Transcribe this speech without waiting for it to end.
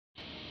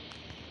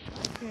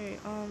Okay,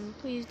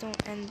 please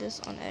don't end this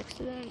on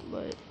accident,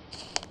 but,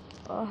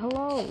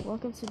 hello,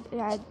 welcome to,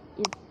 hi,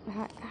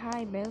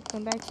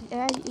 welcome back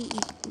to,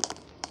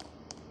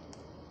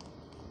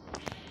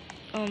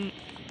 um,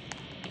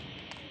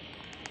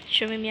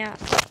 show me out.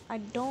 I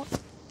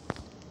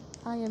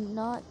am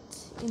not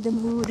in the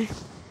mood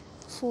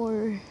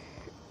for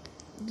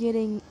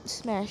getting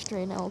smashed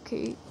right now,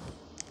 okay?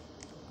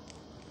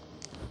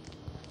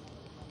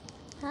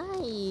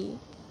 Hi.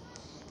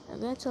 I'm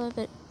gonna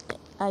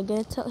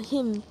tell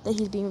him that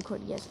he's being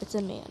recorded. Yes, it's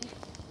a man.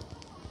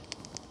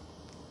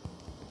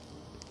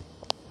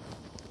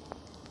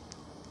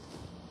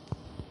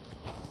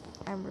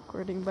 I'm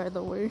recording, by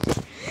the way.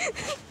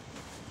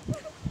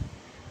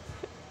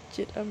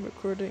 Shit, I'm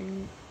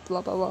recording.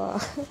 Blah blah blah.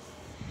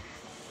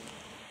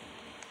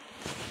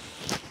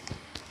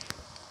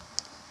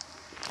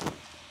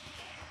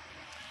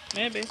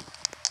 Maybe.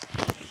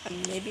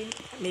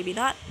 Maybe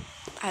not.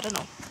 I don't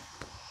know.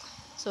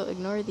 So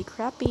ignore the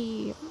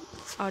crappy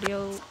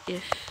audio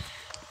if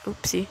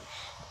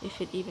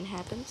it even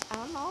happens. I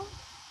don't know.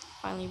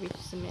 Finally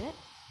reaches a minute.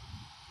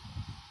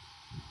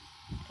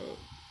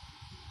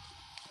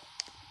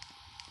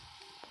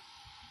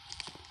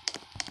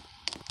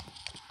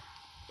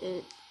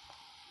 It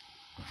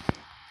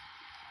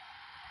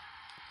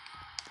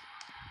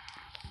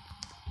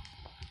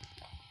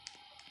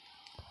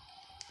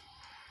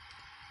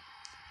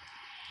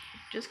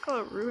just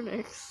call it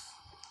Runix.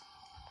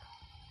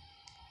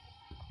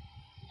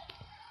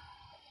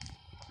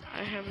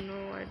 I have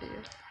no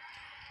idea.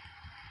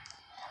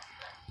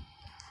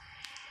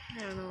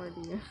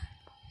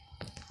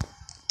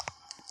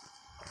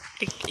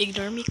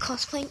 Ignore me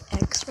cosplaying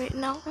X right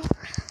now.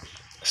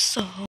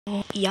 So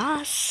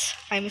yes,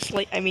 I'm a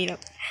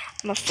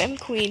femme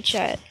queen,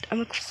 chat.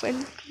 I'm a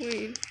femme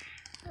queen.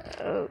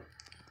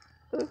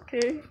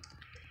 Okay.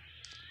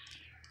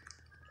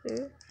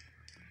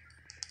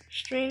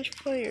 Strange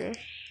player.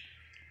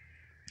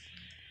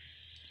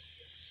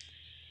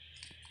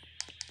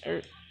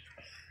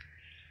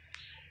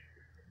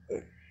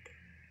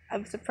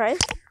 I'm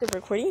surprised the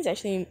recording is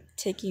actually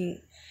taking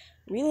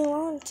really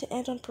long to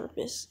end on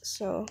purpose.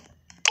 So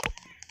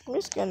I'm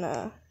just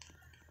gonna,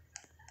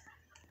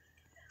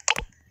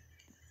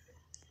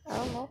 I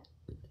don't know.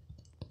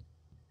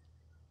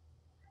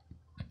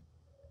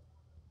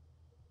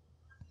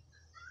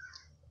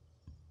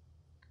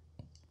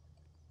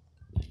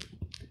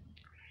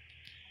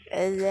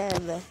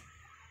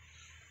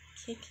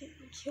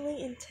 Killing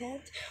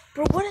intent,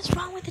 bro. What is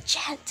wrong with the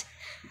chat?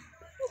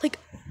 Like,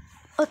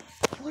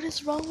 what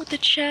is wrong with the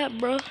chat,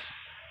 bro?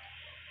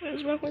 What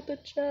is wrong with the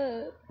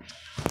chat?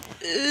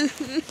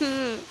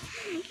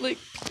 Like,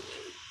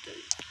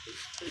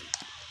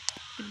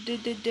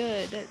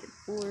 that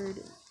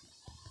word.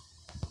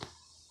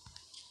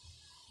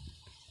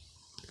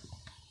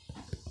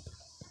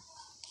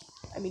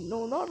 I mean,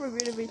 no, not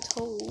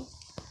Regretavator.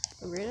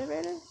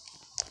 Regretavator?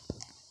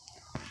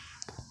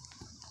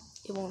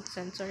 It won't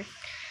censor.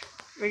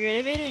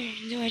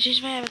 Regretavator? No, I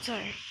changed my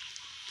avatar.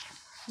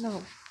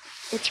 No,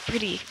 it's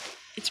pretty.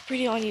 It's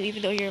pretty on you,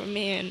 even though you're a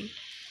man.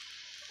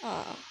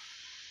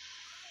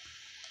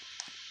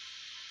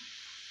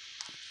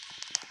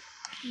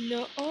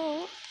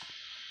 No.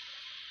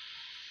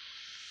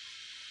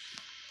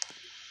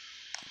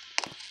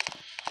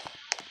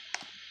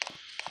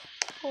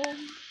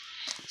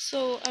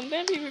 So I'm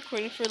gonna be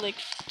recording for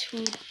like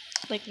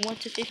 1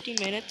 to 15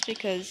 minutes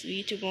because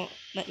YouTube won't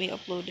let me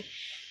upload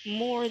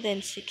more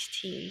than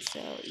 16.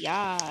 So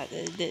yeah,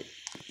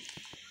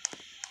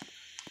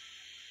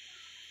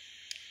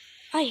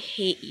 I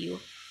hate you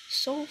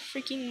so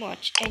freaking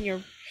much and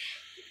your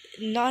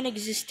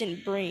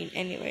non-existent brain.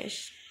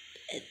 Anyways.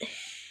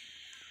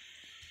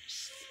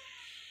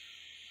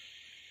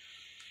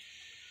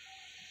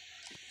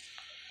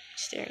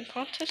 Staring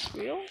contest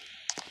real?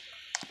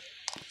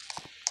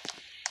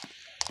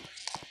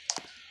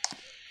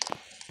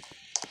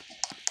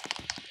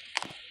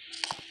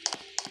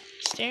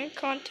 Staring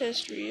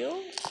contest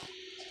real?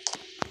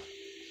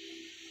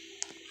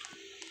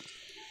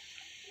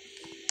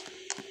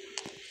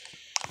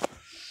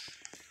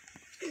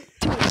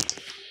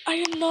 I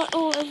am not a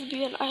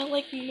lesbian. I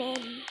like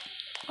men.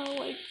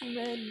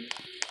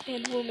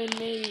 And women,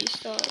 maybe.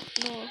 Stop.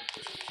 No.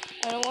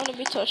 I don't want to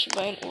be touched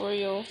by an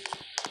Oreo.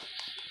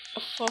 A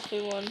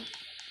fluffy one.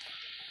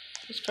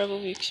 It's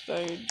probably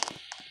expired.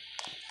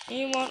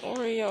 You want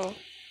Oreo?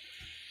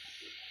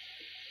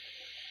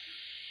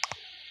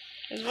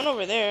 There's one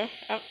over there.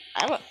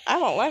 I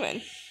want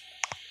lemon.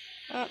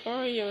 Not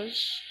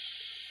Oreos.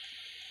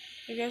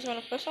 You guys want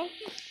to put some?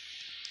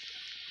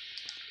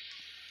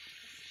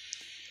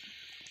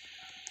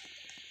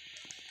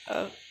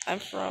 I'm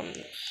from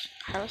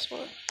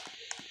Harrisburg.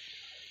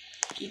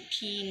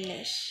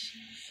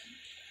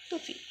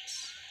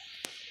 Philippines.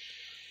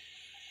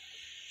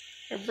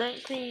 A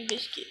burnt cream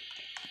biscuit.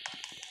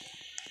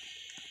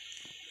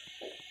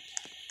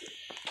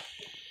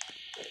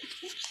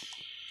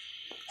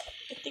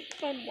 I think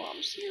my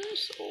mom's here,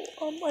 so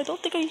I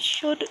don't think I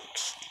should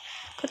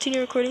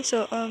continue recording.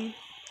 So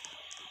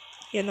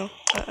yeah, no,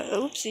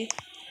 oopsie.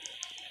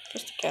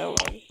 Press the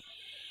catalog.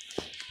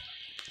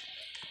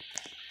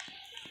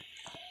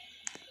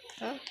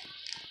 Huh?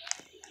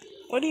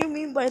 What do you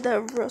mean by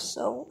that,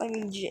 Russell? I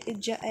mean,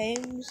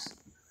 James?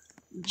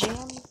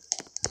 Jam?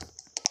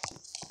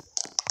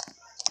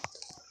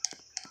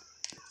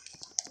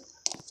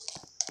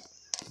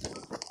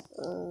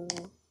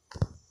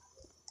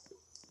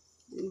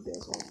 Do you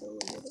guys want to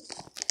look at it?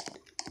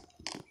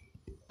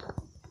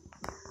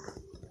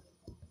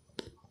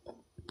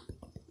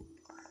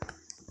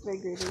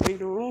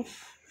 Migrator room.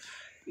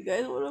 You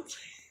guys want to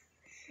play?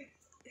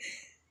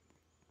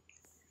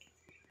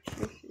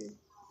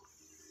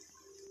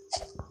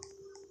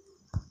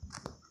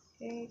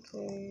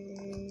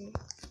 Okay.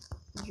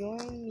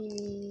 Join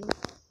me.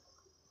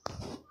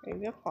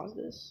 Maybe I'll pause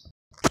this.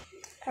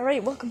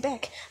 Alright, welcome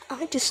back.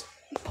 I just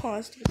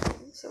paused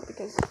so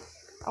because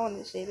I wanted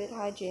to save it.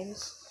 Hi,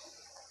 James.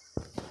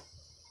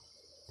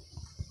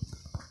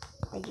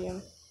 Hi,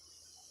 Jim.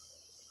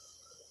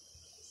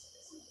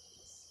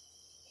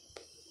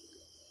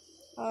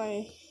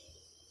 Hi.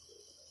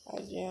 Hi,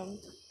 Jim.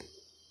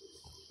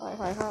 Hi.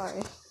 I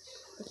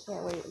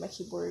can't wait. My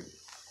keyboard.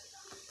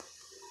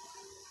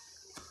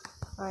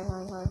 Hi.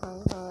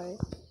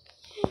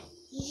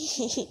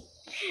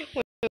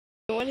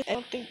 Wait, I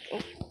don't think.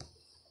 Oh,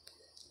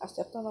 I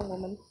stepped on a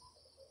woman.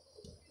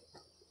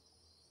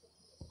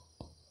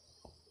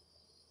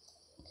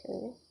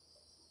 Okay.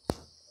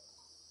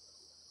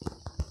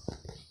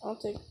 I'll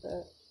take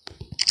that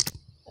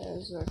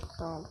as a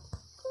comp.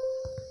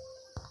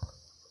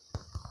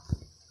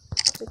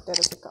 I'll take that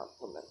as a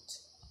compliment.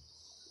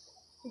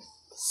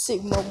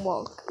 Sigma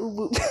Monk.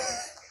 Ooh.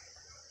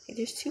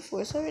 There's 2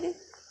 floors already.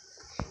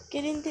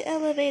 Get in the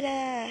elevator.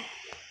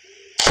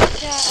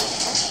 Yeah.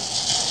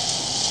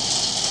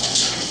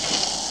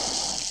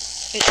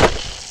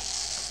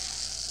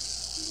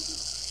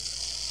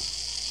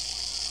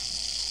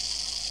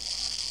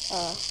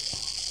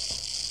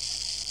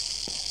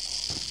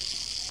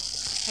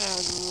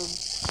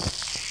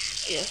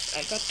 Yes,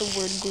 I got the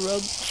word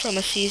grub from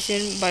a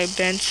season by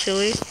Ben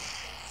Silly.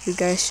 You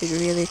guys should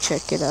really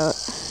check it out.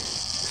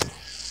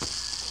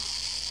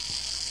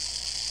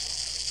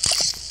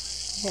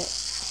 Yeah.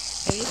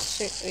 Let me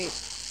just wait.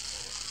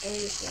 Let me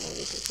just run over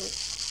this quick.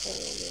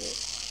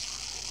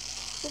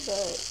 So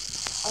bad.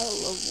 I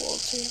love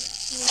Walter.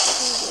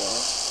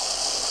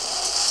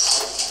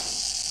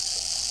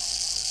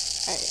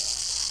 Alright.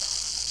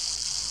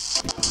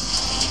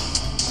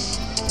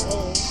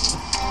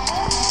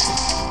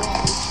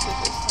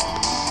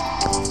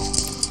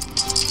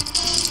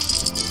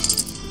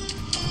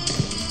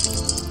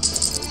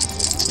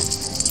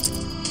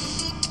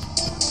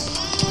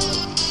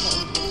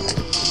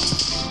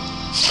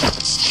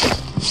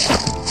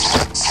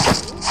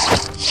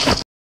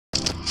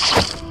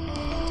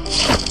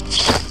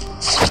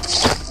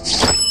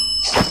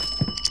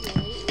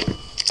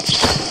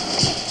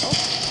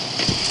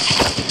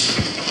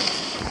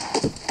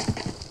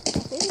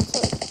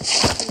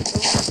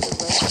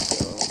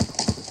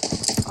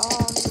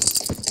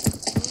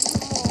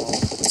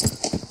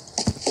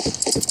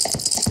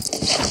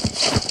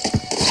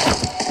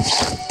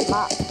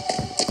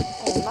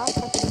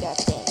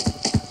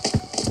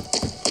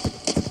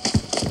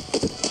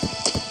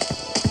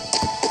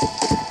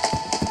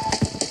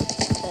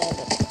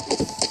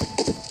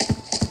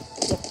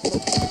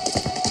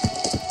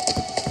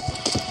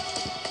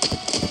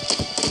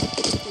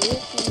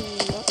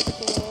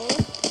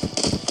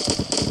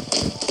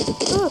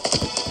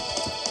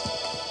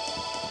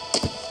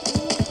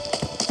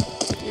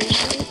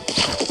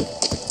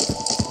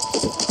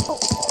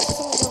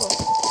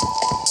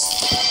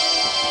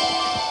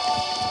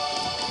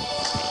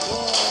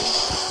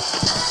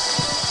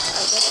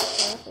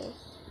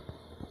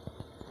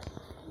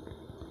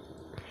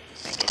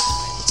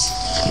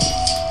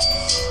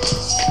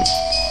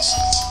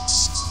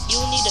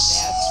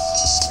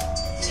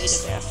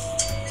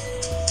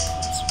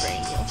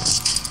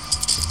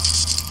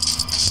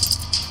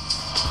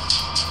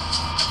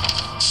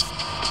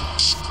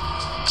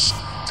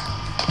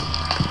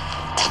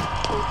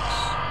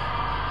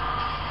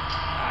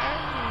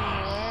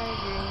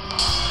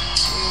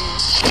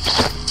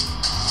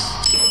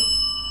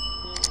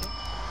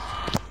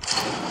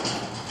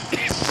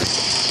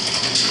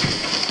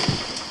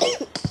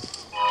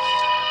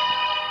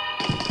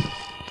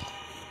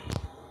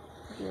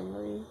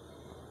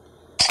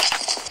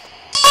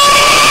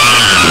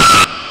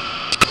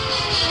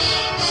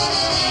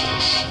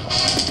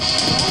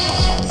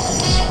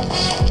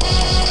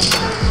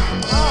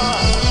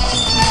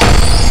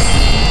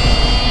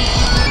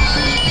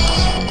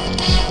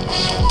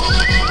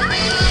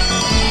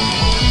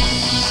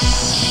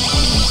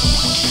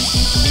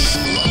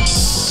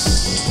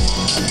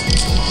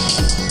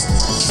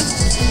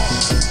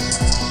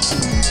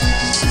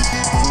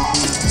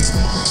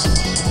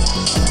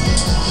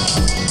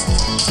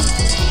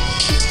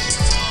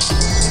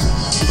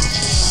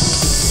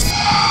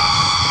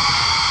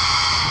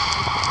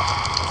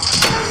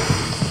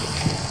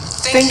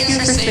 Thank you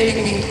for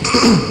saving me.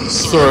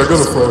 Sorry, I got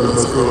a frog in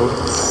my throat.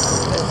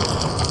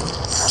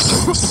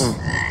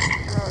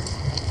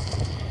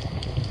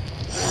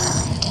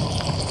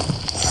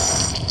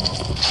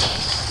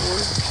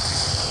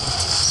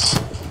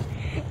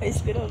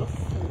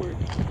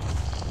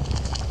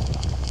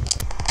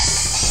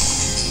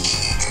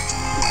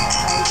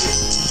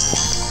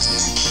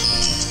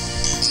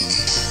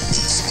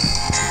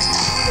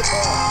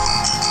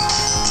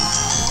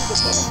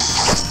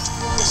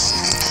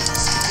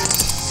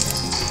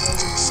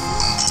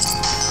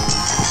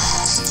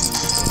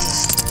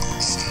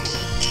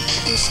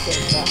 this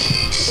thing, bro.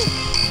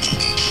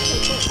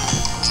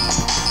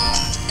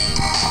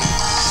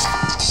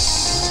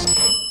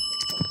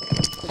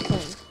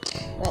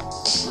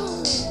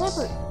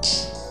 Never.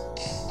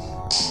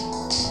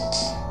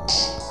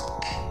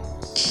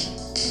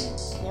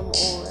 I'm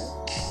over.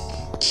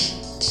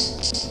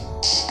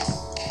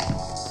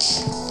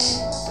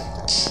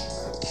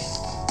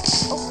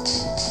 Oh,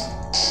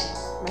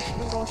 my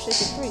screen gonna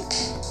shake in 3,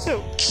 2,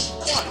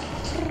 1.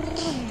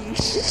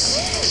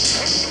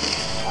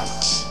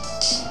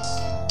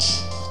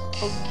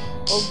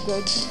 Oh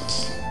good.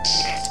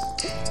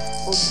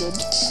 Oh good.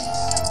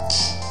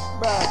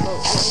 Bravo.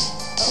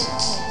 Oh.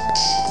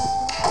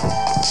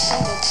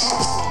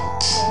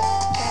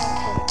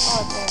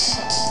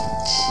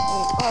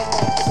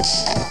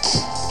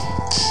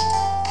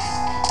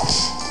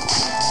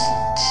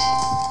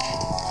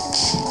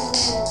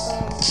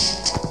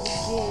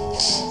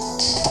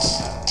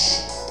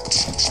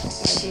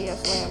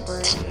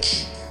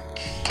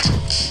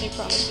 They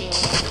promised me a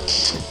Lambert.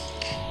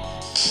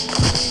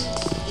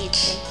 The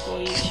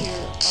employees here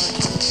are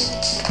tempted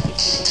if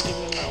they don't give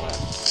me my lap.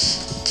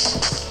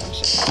 I'm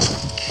sorry.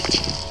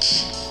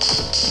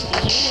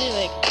 It's usually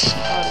like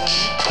odd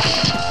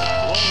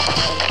one.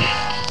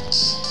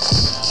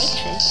 I like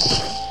shrimp.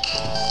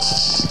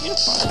 You're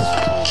fine.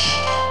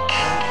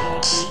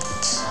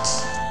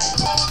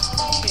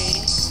 Okay,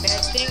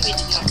 bad thing we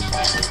did not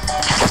find it.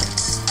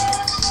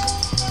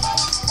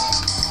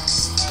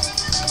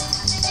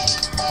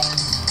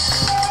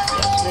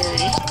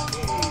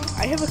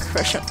 I have a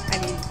crush on, I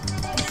mean,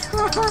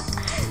 I'm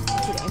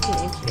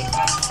kidding.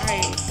 I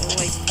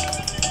like,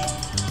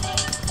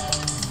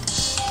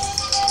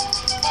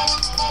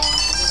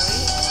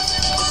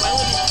 why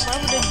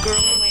would a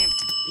girl lamp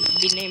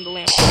be named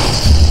Lamp?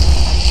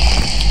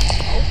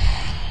 Oh.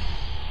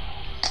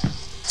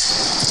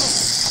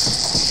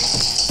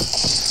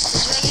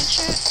 Is there any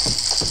chat?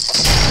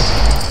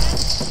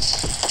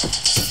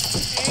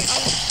 Okay,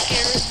 I'm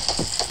scared.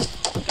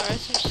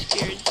 Guys, I'm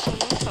scared.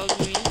 Someone hug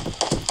me.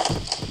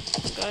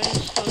 Guys,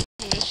 hug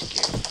me, I'm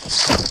scared.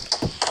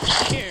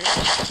 Cheers.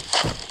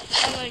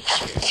 I like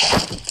cheers.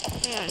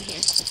 Hang on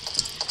here.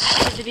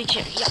 Serve the big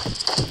chair, yeah.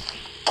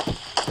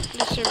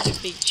 Let's serve the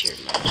big chair,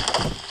 man.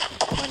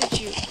 Why did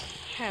you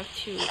have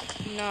to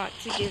not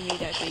to give me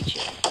that big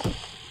chair?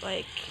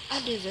 Like, I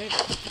deserve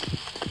it.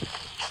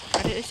 I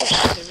didn't say I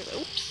deserve it.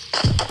 Oops.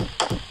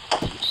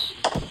 Just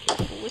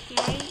careful with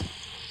mine.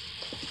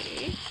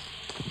 Okay.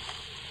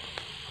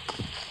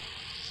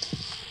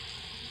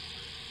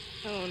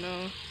 Oh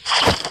no.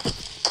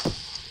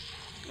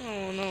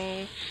 Oh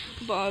no.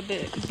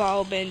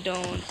 Balben,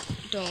 don't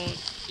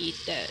eat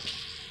that.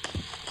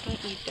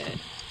 Don't eat that.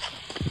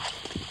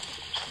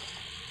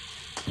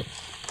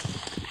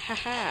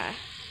 Haha.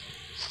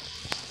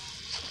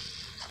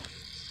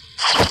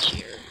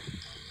 Cheer.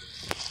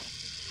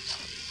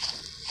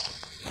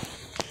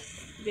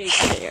 Big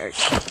chair.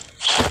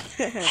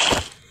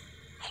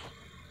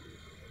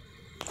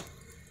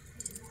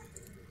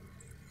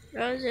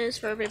 Roses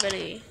for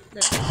everybody.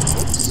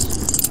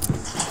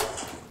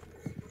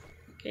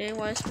 Okay,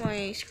 why is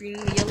my screen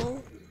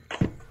yellow?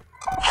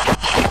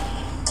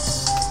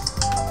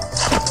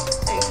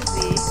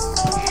 Actually,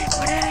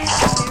 what did I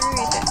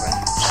narrate that, bro?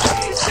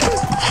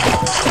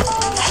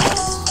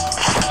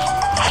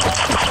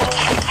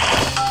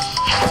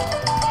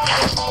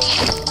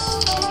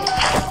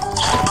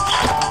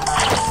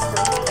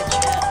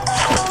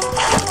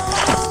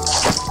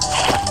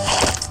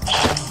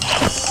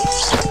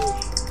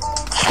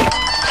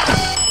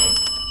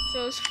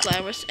 Those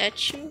flowers at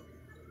you.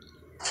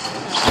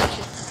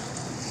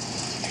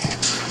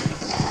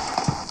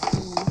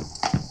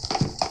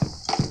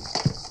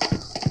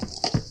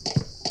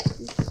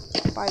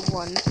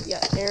 One,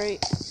 yeah, Area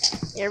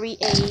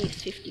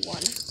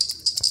A51.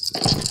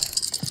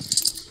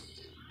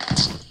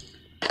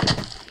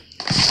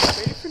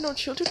 Ready for no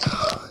children?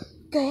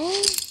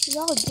 Gang,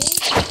 y'all gang.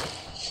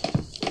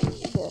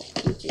 The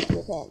future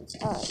depends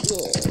on you.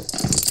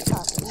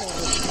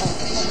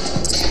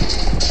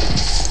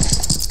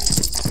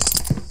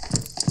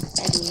 I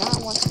do not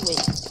want to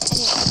wait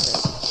any longer.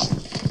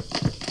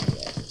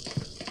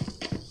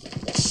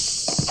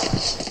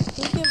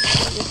 Think of me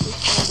if this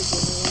is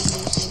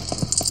generation.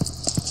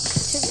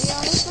 To be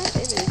honest, my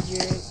favorite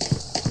is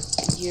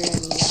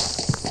Jeremy.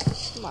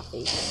 My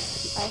favorite.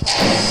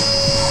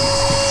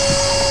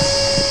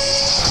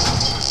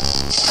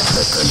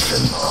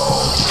 Attention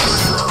all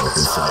personnel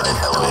inside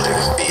elevator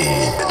be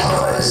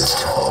advised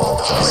all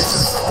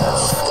devices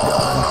have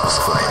gone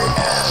offline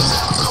and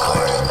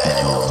require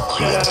manual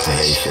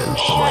reactivation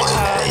avoid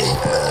any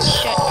and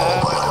all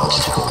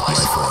biological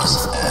life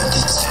forms and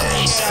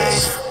staying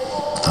safe.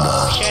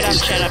 Shut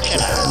up.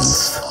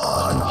 Depends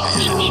on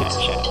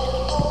you.